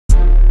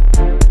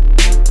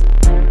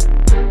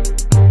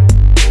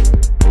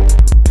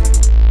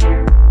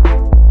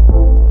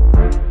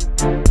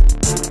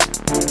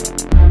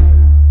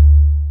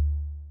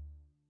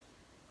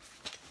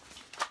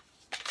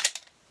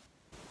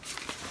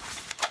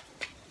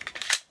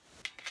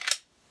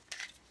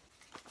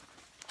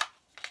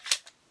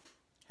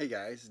Hey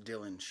guys,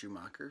 Dylan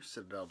Schumacher,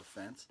 Citadel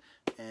Defense,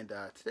 and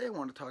today I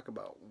want to talk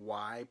about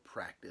why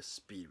practice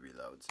speed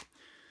reloads.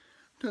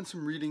 I've done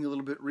some reading a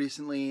little bit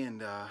recently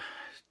and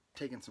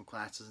taken some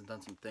classes and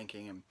done some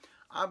thinking, and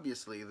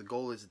obviously the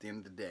goal is at the end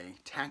of the day,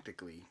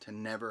 tactically, to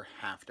never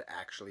have to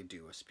actually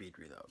do a speed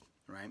reload,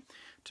 right?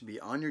 To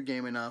be on your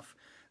game enough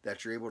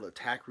that you're able to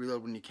attack,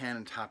 reload when you can,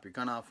 and top your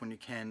gun off when you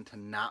can to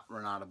not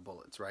run out of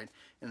bullets, right?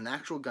 In an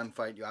actual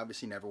gunfight, you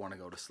obviously never want to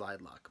go to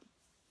slide lock.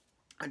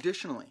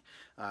 Additionally,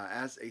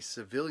 as a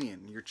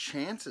civilian, your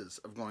chances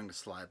of going to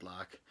slide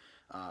lock,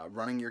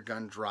 running your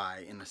gun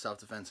dry in a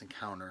self-defense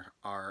encounter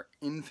are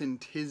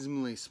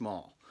infinitesimally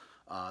small.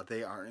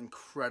 They are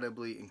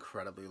incredibly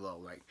low.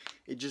 Like,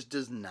 it just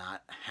does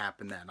not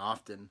happen that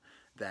often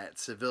that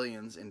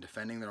civilians, in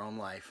defending their own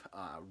life,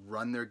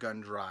 run their gun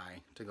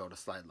dry to go to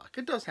slide lock.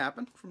 It does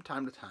happen from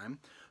time to time,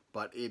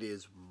 but it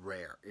is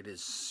rare. It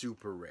is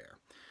super rare.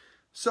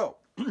 So,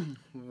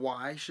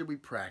 why should we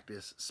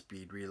practice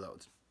speed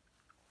reloads?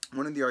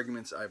 One of the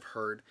arguments I've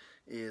heard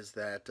is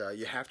that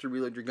you have to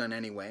reload your gun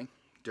anyway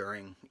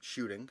during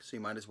shooting, so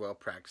you might as well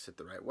practice it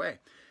the right way.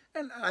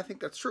 And I think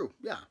that's true.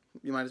 Yeah,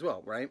 you might as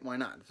well, right? Why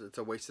not? It's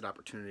a wasted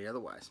opportunity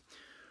otherwise.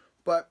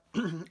 But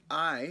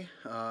I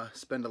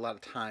spend a lot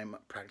of time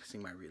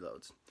practicing my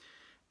reloads.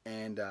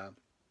 And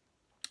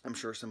I'm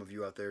sure some of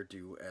you out there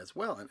do as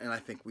well. And I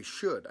think we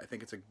should. I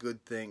think it's a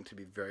good thing to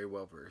be very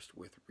well versed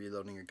with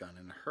reloading your gun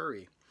in a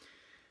hurry.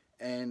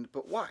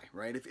 But why,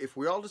 right? If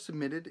we all just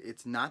admitted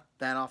it's not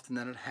that often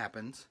that it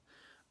happens,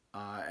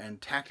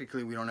 and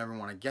tactically we don't ever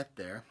want to get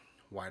there,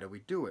 why do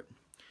we do it?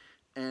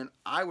 And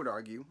I would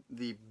argue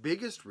the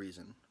biggest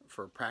reason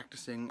for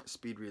practicing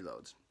speed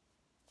reloads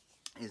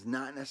is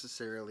not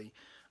necessarily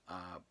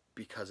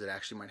because it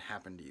actually might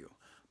happen to you,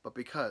 but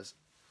because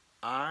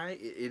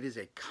it is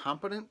a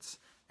competence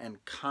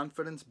and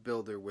confidence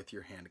builder with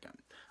your handgun.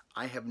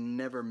 I have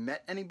never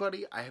met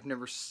anybody, I have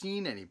never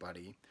seen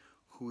anybody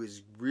who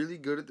is really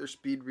good at their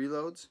speed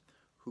reloads,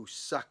 who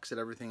sucks at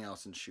everything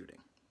else in shooting,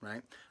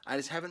 right? I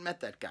just haven't met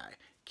that guy.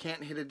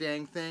 Can't hit a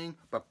dang thing,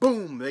 but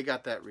boom, they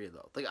got that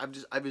reload. Like,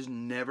 I've just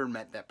never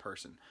met that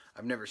person.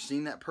 I've never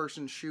seen that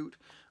person shoot.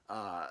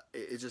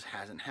 It just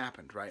hasn't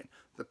happened, right?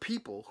 The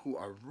people who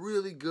are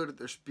really good at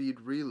their speed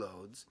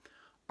reloads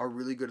are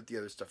really good at the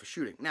other stuff of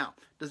shooting. Now,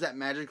 does that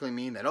magically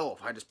mean that, oh,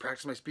 if I just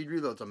practice my speed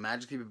reloads, I'll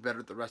magically be better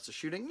at the rest of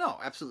shooting? No,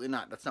 absolutely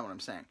not. That's not what I'm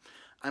saying.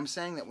 I'm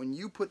saying that when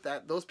you put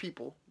those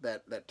people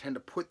that tend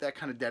to put that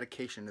kind of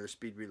dedication to their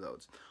speed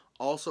reloads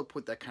also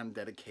put that kind of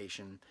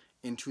dedication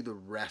into the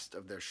rest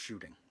of their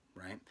shooting,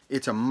 right?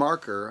 It's a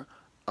marker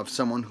of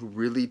someone who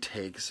really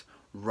takes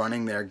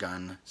running their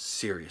gun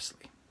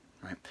seriously,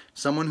 right?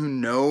 Someone who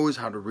knows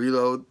how to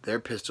reload their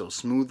pistol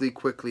smoothly,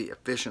 quickly,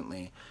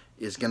 efficiently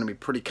is going to be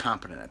pretty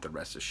competent at the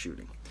rest of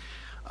shooting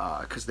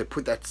because they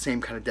put that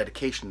same kind of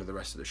dedication to the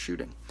rest of the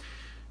shooting.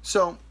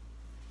 So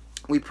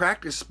we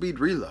practice speed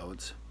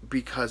reloads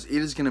because it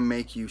is going to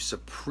make you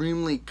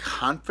supremely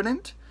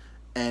confident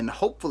and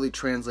hopefully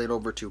translate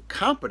over to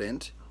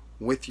competent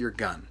with your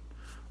gun,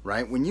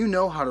 right? When you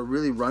know how to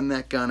really run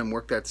that gun and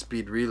work that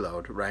speed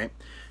reload, right,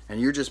 and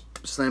you're just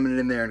slamming it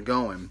in there and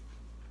going,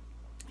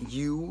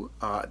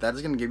 that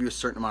is going to give you a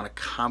certain amount of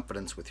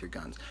confidence with your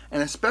guns.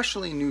 And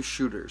especially new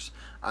shooters,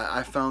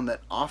 I found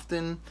that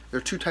often there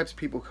are two types of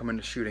people who come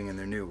into shooting and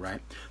they're new, right?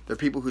 There are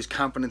people whose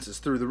confidence is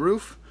through the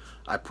roof.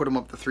 I put them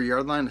up the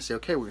 3-yard line and say,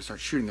 okay, we're going to start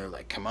shooting. They're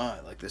like, come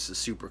on, like, this is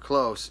super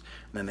close.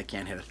 And then they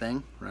can't hit a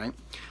thing, right?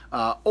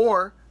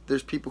 Or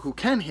there's people who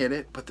can hit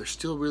it, but they're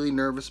still really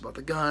nervous about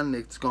the gun.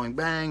 It's going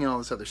bang and all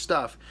this other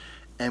stuff.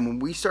 And when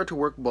we start to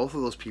work both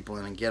of those people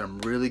in and get them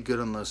really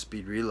good on those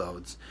speed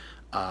reloads,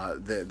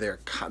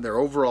 their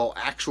overall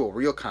actual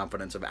real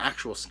confidence of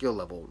actual skill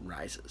level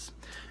rises.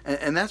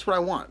 And that's what I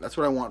want. That's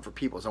what I want for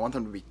people, is I want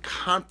them to be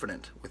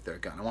confident with their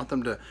gun. I want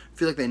them to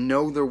feel like they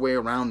know their way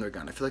around their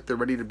gun. I feel like they're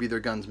ready to be their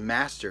gun's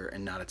master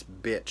and not its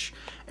bitch.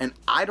 And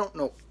I don't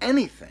know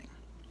anything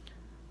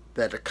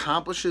that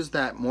accomplishes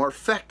that more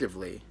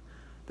effectively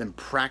than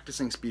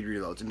practicing speed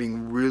reloads and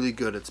being really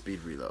good at speed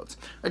reloads.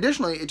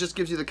 Additionally, it just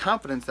gives you the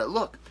confidence that,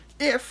 look,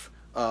 if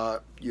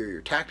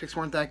your tactics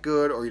weren't that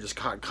good, or you just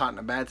caught in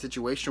a bad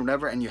situation or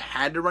whatever, and you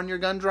had to run your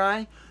gun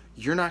dry,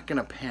 you're not going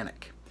to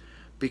panic,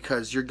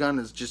 because your gun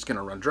is just going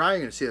to run dry.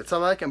 You're going to see that's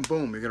all like, and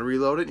boom, you're going to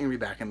reload it and you're going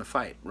to be back in the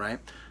fight, right?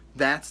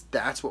 That's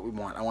what we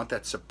want. I want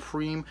that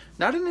supreme,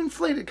 not an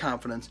inflated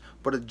confidence,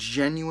 but a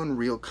genuine,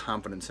 real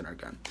confidence in our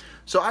gun.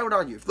 So I would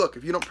argue,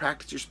 if you don't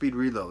practice your speed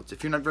reloads,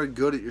 if you're not very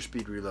good at your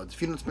speed reloads,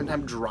 if you don't spend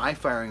time dry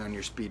firing on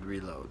your speed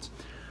reloads,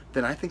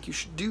 then I think you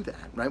should do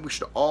that, right? We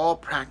should all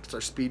practice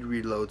our speed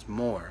reloads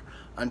more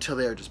until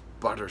they are just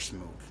butter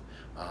smooth.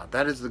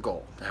 That is the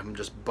goal, to have them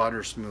just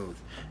butter smooth.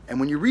 And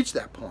when you reach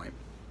that point,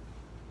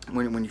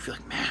 when you feel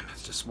like, man,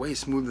 that's just way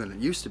smoother than it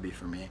used to be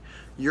for me,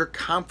 your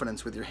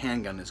confidence with your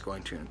handgun is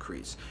going to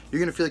increase. You're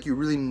going to feel like you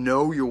really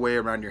know your way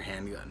around your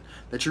handgun,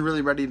 that you're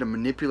really ready to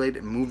manipulate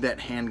and move that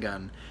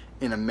handgun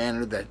in a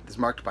manner that is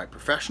marked by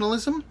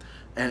professionalism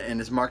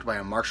and is marked by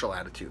a martial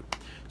attitude.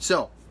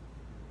 So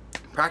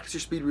Practice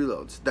your speed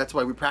reloads. That's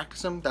why we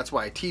practice them. That's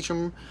why I teach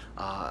them.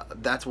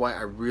 That's why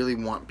I really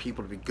want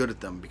people to be good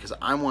at them, because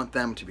I want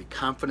them to be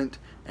confident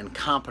and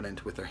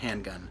competent with their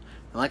handgun.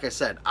 And like I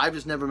said, I've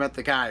just never met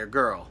the guy or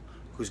girl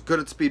who's good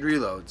at speed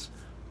reloads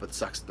but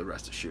sucks at the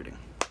rest of shooting.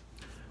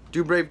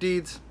 Do brave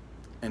deeds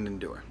and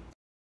endure.